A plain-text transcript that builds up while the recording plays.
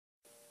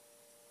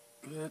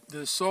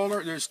There's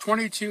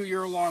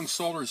 22-year-long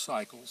solar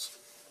cycles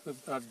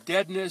of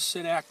deadness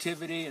and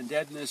activity and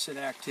deadness and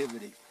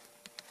activity.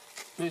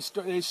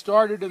 They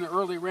started in the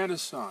early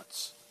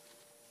Renaissance.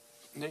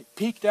 They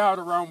peaked out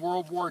around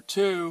World War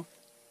II,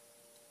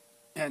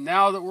 and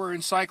now that we're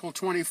in cycle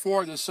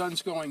 24, the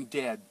sun's going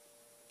dead,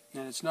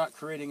 and it's not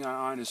creating an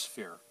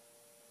ionosphere.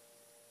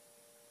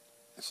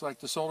 It's like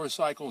the solar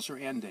cycles are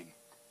ending.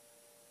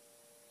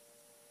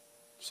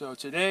 So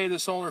today the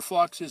solar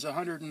flux is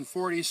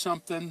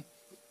 140-something.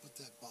 Put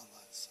that bottle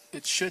outside.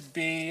 It should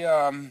be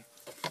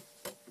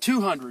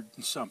 200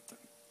 and something.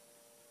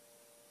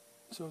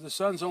 So the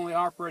sun's only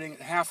operating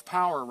at half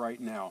power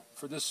right now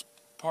for this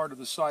part of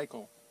the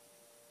cycle.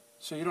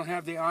 So you don't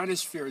have the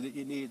ionosphere that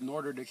you need in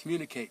order to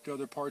communicate to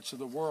other parts of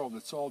the world.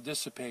 It's all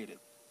dissipated.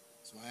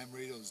 So ham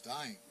radio is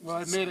dying. Well,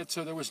 I made it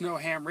so there was no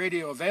ham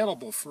radio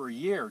available for a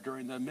year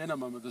during the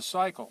minimum of the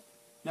cycle.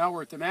 Now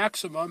we're at the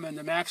maximum, and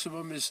the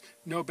maximum is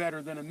no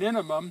better than a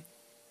minimum.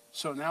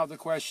 So now the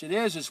question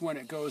is when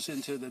it goes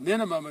into the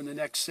minimum in the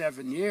next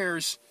 7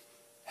 years,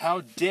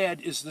 how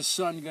dead is the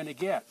sun going to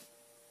get?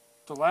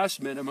 The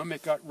last minimum,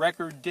 it got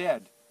record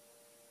dead.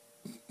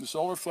 The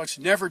solar flux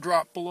never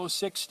dropped below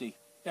 60,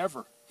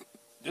 ever.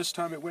 This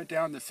time it went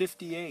down to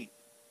 58.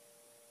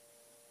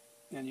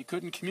 And you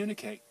couldn't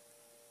communicate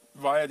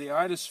via the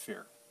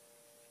ionosphere.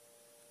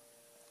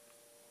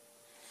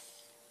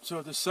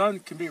 So the sun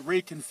can be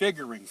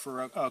reconfiguring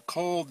for a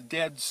cold,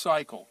 dead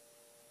cycle,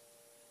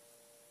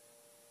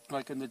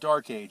 like in the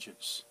Dark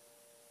Ages.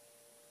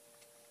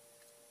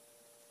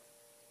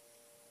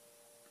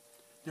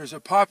 There's a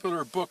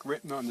popular book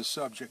written on the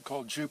subject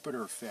called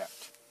Jupiter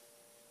Effect.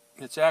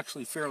 It's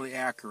actually fairly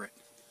accurate.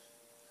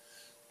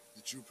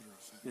 The Jupiter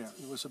Effect.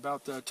 Yeah, it was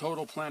about the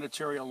total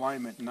planetary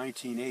alignment in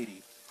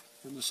 1980.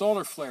 And the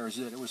solar flares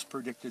that it was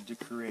predicted to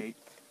create,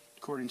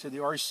 according to the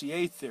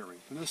RCA theory.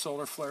 And the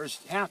solar flares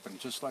happened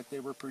just like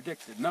they were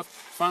predicted. Enough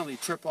to finally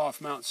trip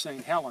off Mount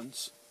St.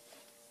 Helens.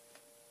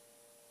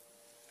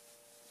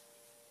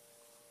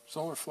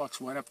 Solar flux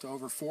went up to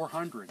over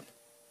 400.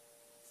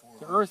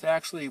 The Earth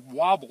actually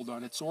wobbled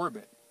on its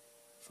orbit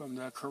from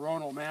the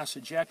coronal mass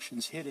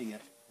ejections hitting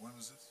it. When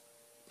was this?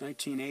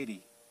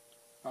 1980.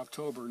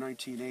 October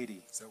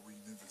 1980. Is that where you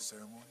did the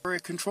ceremony? Where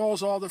it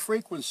controls all the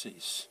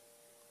frequencies.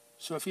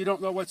 So if you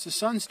don't know what the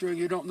sun's doing,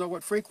 you don't know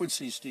what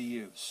frequencies to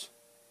use.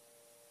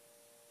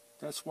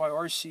 That's why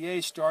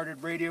RCA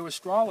started radio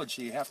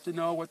astrology. You have to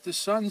know what the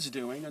sun's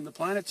doing, and the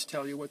planets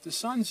tell you what the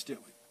sun's doing.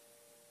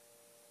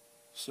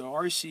 So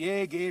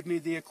RCA gave me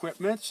the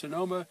equipment,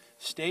 Sonoma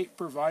State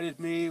provided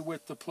me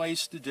with the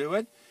place to do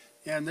it,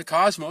 and the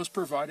cosmos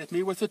provided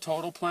me with the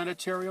total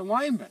planetary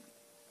alignment.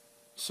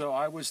 So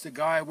I was the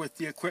guy with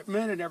the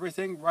equipment and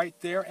everything right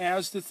there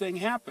as the thing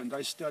happened.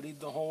 I studied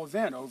the whole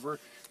event over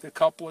the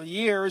couple of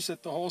years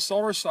that the whole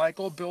solar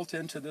cycle built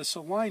into this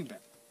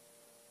alignment.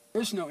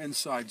 There's no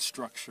inside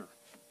structure.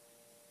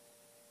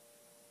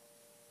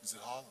 Is it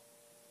hollow?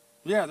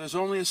 Yeah, there's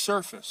only a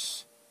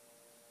surface.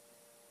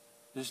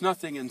 There's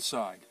nothing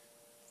inside.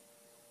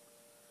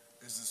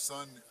 Is the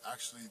sun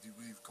actually, do you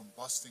believe,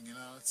 combusting in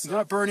on It's itself?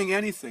 not burning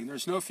anything.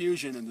 There's no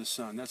fusion in the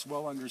sun. That's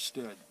well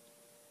understood.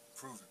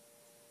 Proven.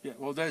 Yeah,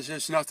 well, there's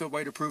just not the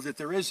way to prove that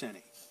there is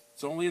any.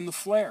 It's only in the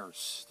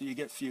flares that you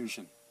get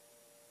fusion.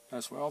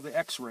 That's why all the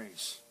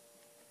X-rays.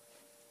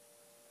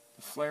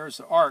 The flares,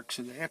 the arcs,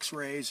 and the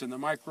X-rays, and the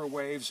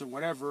microwaves, and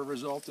whatever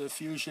result of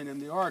fusion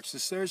in the arcs.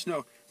 There's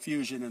no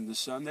fusion in the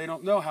sun. They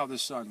don't know how the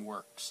sun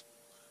works.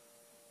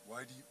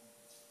 Why do you...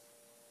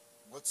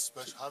 What's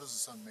special? How does the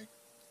sun make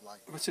light?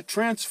 It's a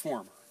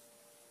transformer.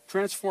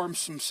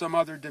 Transforms from some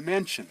other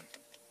dimension.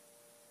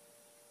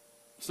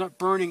 It's not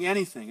burning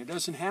anything. It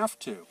doesn't have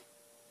to.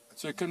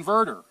 It's a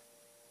converter.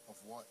 Of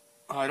what?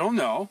 I don't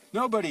know.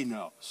 Nobody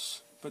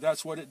knows. But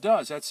that's what it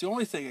does. That's the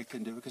only thing it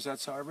can do, because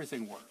that's how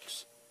everything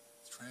works.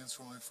 It's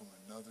transforming from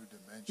another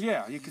dimension.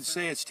 Yeah, you could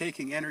say it's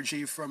taking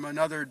energy from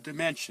another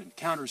dimension,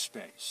 counter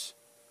space.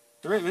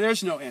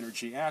 There's no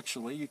energy,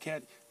 actually. You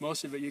can't.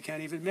 Most of it you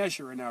can't even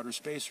measure in outer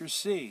space or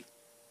see.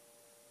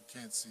 You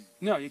can't see.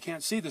 No, you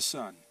can't see the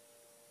sun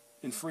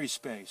in free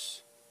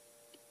space.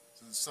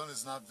 So the sun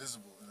is not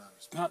visible in outer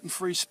space? Not in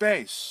free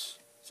space.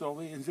 It's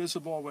only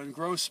invisible when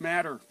gross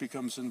matter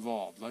becomes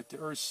involved, like the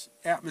Earth's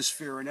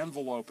atmosphere and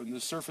envelope and the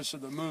surface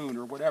of the moon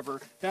or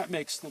whatever. That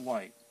makes the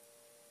light.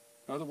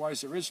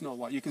 Otherwise, there is no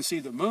light. You can see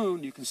the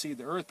moon, you can see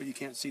the Earth, but you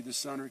can't see the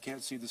sun or you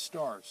can't see the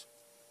stars.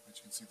 But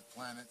you can see the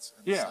planets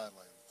and the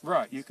satellite.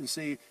 Right. You can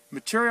see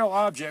material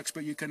objects,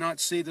 but you cannot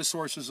see the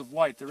sources of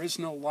light. There is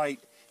no light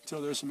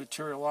until there's a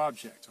material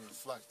object. To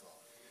reflect off.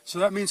 So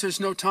that means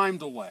there's no time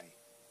delay.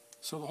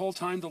 So the whole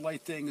time delay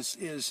thing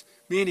is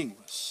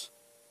meaningless.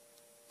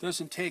 It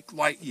doesn't take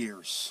light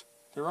years.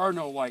 There are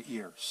no light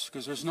years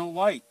because there's no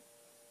light.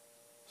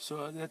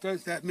 So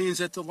that means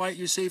that the light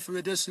you see from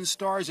the distant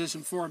stars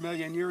isn't 4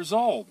 million years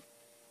old.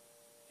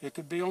 It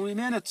could be only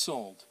minutes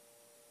old.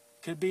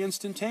 It could be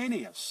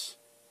instantaneous.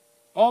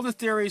 All the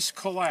theories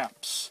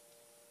collapse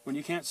when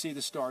you can't see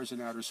the stars in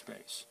outer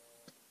space.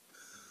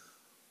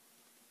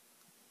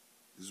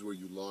 This is where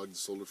you log the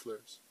solar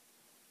flares?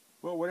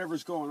 Well,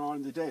 whatever's going on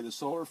in the day, the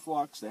solar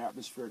flux, the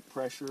atmospheric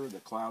pressure, the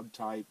cloud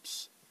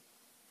types,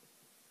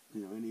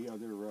 any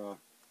other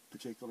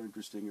particular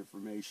interesting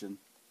information.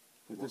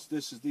 But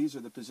these are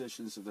the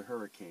positions of the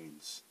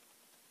hurricanes.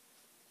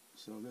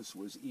 So this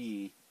was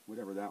E,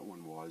 whatever that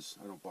one was.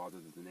 I don't bother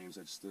with the names.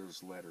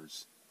 There's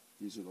letters.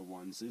 These are the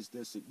ones.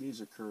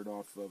 These occurred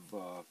off of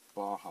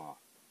Baja.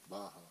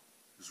 Baja.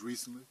 Just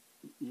recently?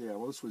 Yeah,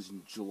 well, this was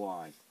in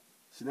July.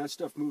 So that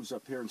stuff moves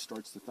up here and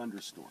starts the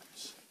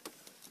thunderstorms.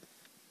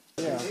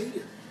 Yeah.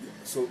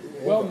 So,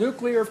 well,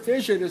 nuclear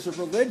fission is a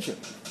religion.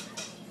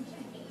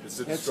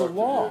 It's a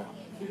law.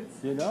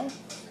 Yeah.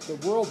 The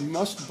world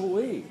must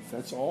believe.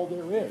 That's all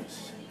there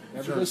is.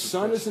 The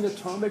sun is an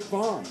atomic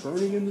bomb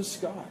burning in the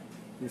sky.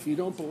 If you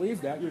don't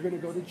believe that, you're going to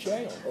go to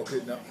jail.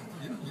 Okay, now,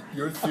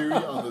 your theory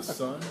on the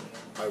sun,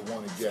 I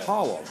want to get. It's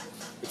hollow.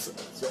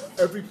 So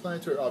every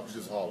planetary object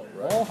is hollow,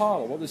 right? All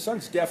hollow. Well, the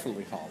sun's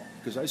definitely hollow,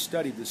 because I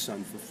studied the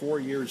sun for 4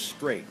 years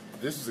straight.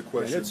 This is a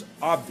question. And it's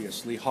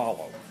obviously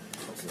hollow.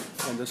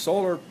 Okay. And the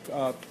solar,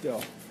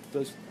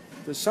 the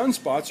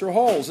sunspots are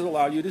holes that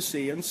allow you to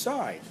see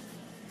inside.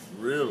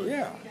 Really?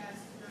 Yeah.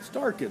 It's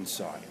dark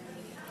inside.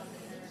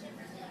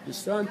 The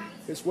sun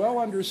is well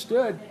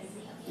understood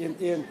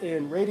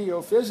in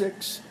radio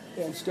physics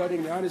and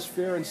studying the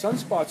ionosphere and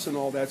sunspots and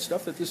all that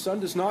stuff that the sun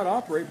does not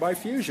operate by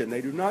fusion.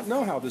 They do not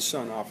know how the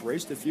sun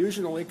operates. The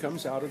fusion only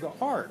comes out of the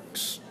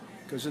arcs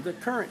because of the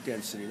current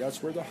density.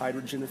 That's where the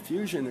hydrogen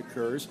fusion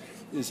occurs,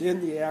 is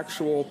in the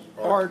actual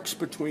arcs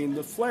between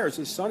the flares.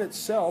 The sun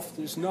itself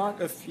is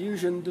not a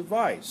fusion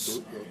device.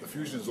 So the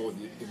fusion is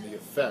only in the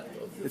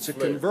effect of the It's a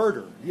flare.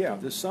 converter. Yeah,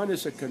 the sun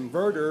is a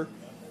converter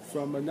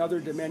from another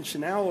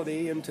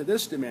dimensionality into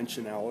this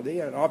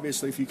dimensionality, and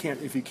obviously if you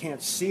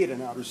can't see it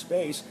in outer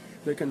space,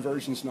 the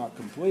conversion's not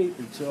complete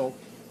until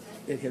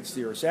it hits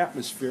the Earth's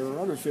atmosphere or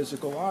other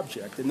physical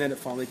object, and then it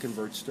finally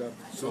converts to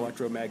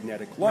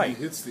electromagnetic When light. it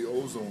hits the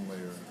ozone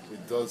layer,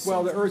 it does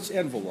Well, the something. Earth's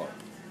envelope.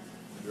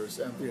 The Earth's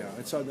envelope.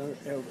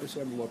 Yeah, its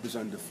envelope is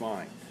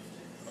undefined.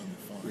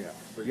 Undefined. Yeah,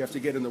 But you have to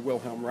get in the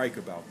Wilhelm Reich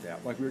about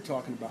that. Like we were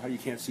talking about how you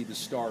can't see the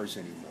stars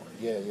anymore.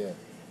 Yeah.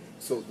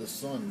 So the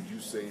sun, would you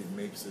say it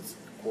makes its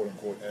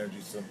quote-unquote energy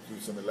through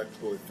some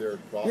electrical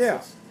etheric process?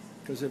 Yeah,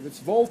 because of its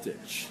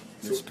voltage,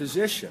 its So-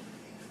 position.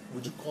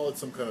 Would you call it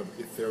some kind of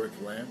etheric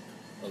lamp?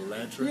 A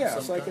lantern? Yeah, of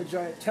it's some like a kind?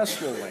 giant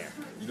Tesla lamp.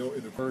 In the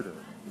Converter.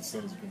 The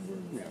sun is a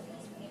converter.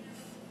 Yeah.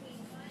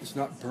 It's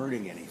not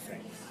burning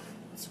anything.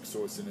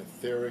 So it's an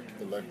etheric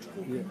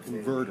electrical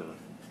Converter.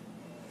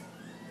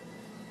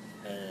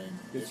 And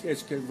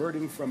It's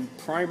converting from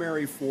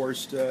primary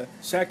force to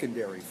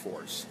secondary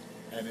force.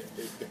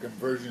 the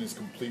conversion is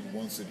complete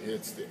once it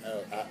hits the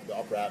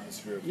upper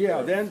atmosphere. Of the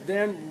Yeah, Earth.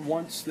 then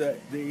once the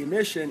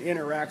emission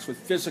interacts with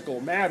physical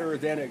matter,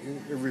 then it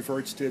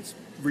reverts to its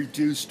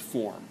reduced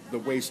form, the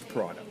waste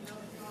product,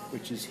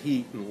 which is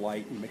heat and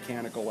light and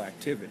mechanical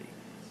activity.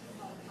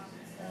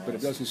 But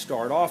it doesn't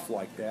start off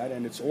like that,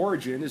 and its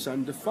origin is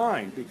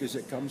undefined because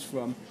it comes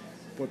from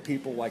what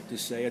people like to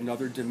say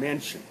another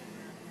dimension,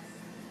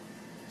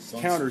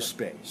 counter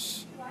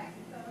space.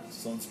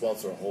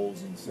 Sunspots are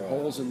holes inside.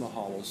 Holes in the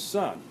hollow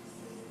sun.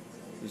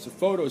 There's a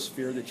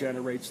photosphere that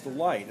generates the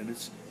light, and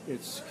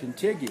it's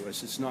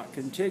contiguous. It's not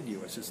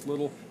contiguous. It's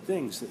little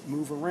things that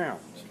move around.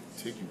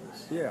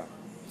 Contiguous. Yeah,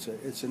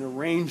 it's an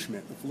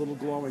arrangement of little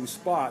glowing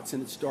spots,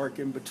 and it's dark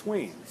in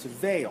between. It's a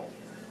veil,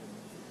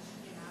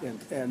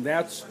 and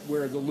that's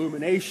where the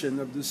illumination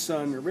of the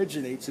sun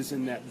originates. Is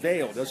in that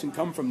veil. It doesn't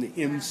come from the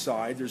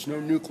inside. There's no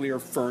nuclear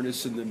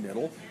furnace in the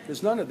middle.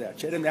 There's none of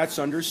that yet, and that's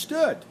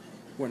understood.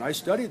 When I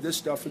studied this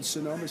stuff in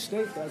Sonoma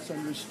State, that's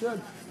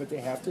understood. But they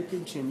have to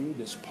continue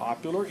this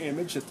popular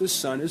image that the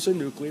sun is a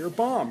nuclear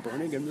bomb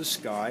burning in the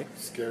sky.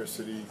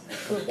 Scarcity,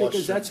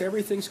 Because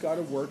everything's got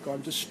to work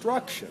on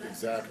destruction.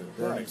 Exactly,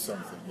 burning Right.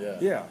 something, yeah.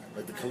 Yeah.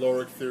 Like the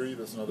caloric theory,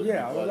 that's another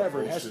Yeah, big lot of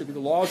whatever. It has to bullshit. be the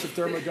laws of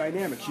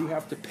thermodynamics. You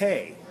have to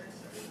pay.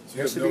 So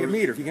It has to be a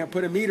meter. If you can't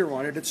put a meter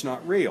on it, it's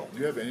not real. Do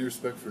you have any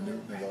respect for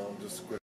Newton at all? Just a quick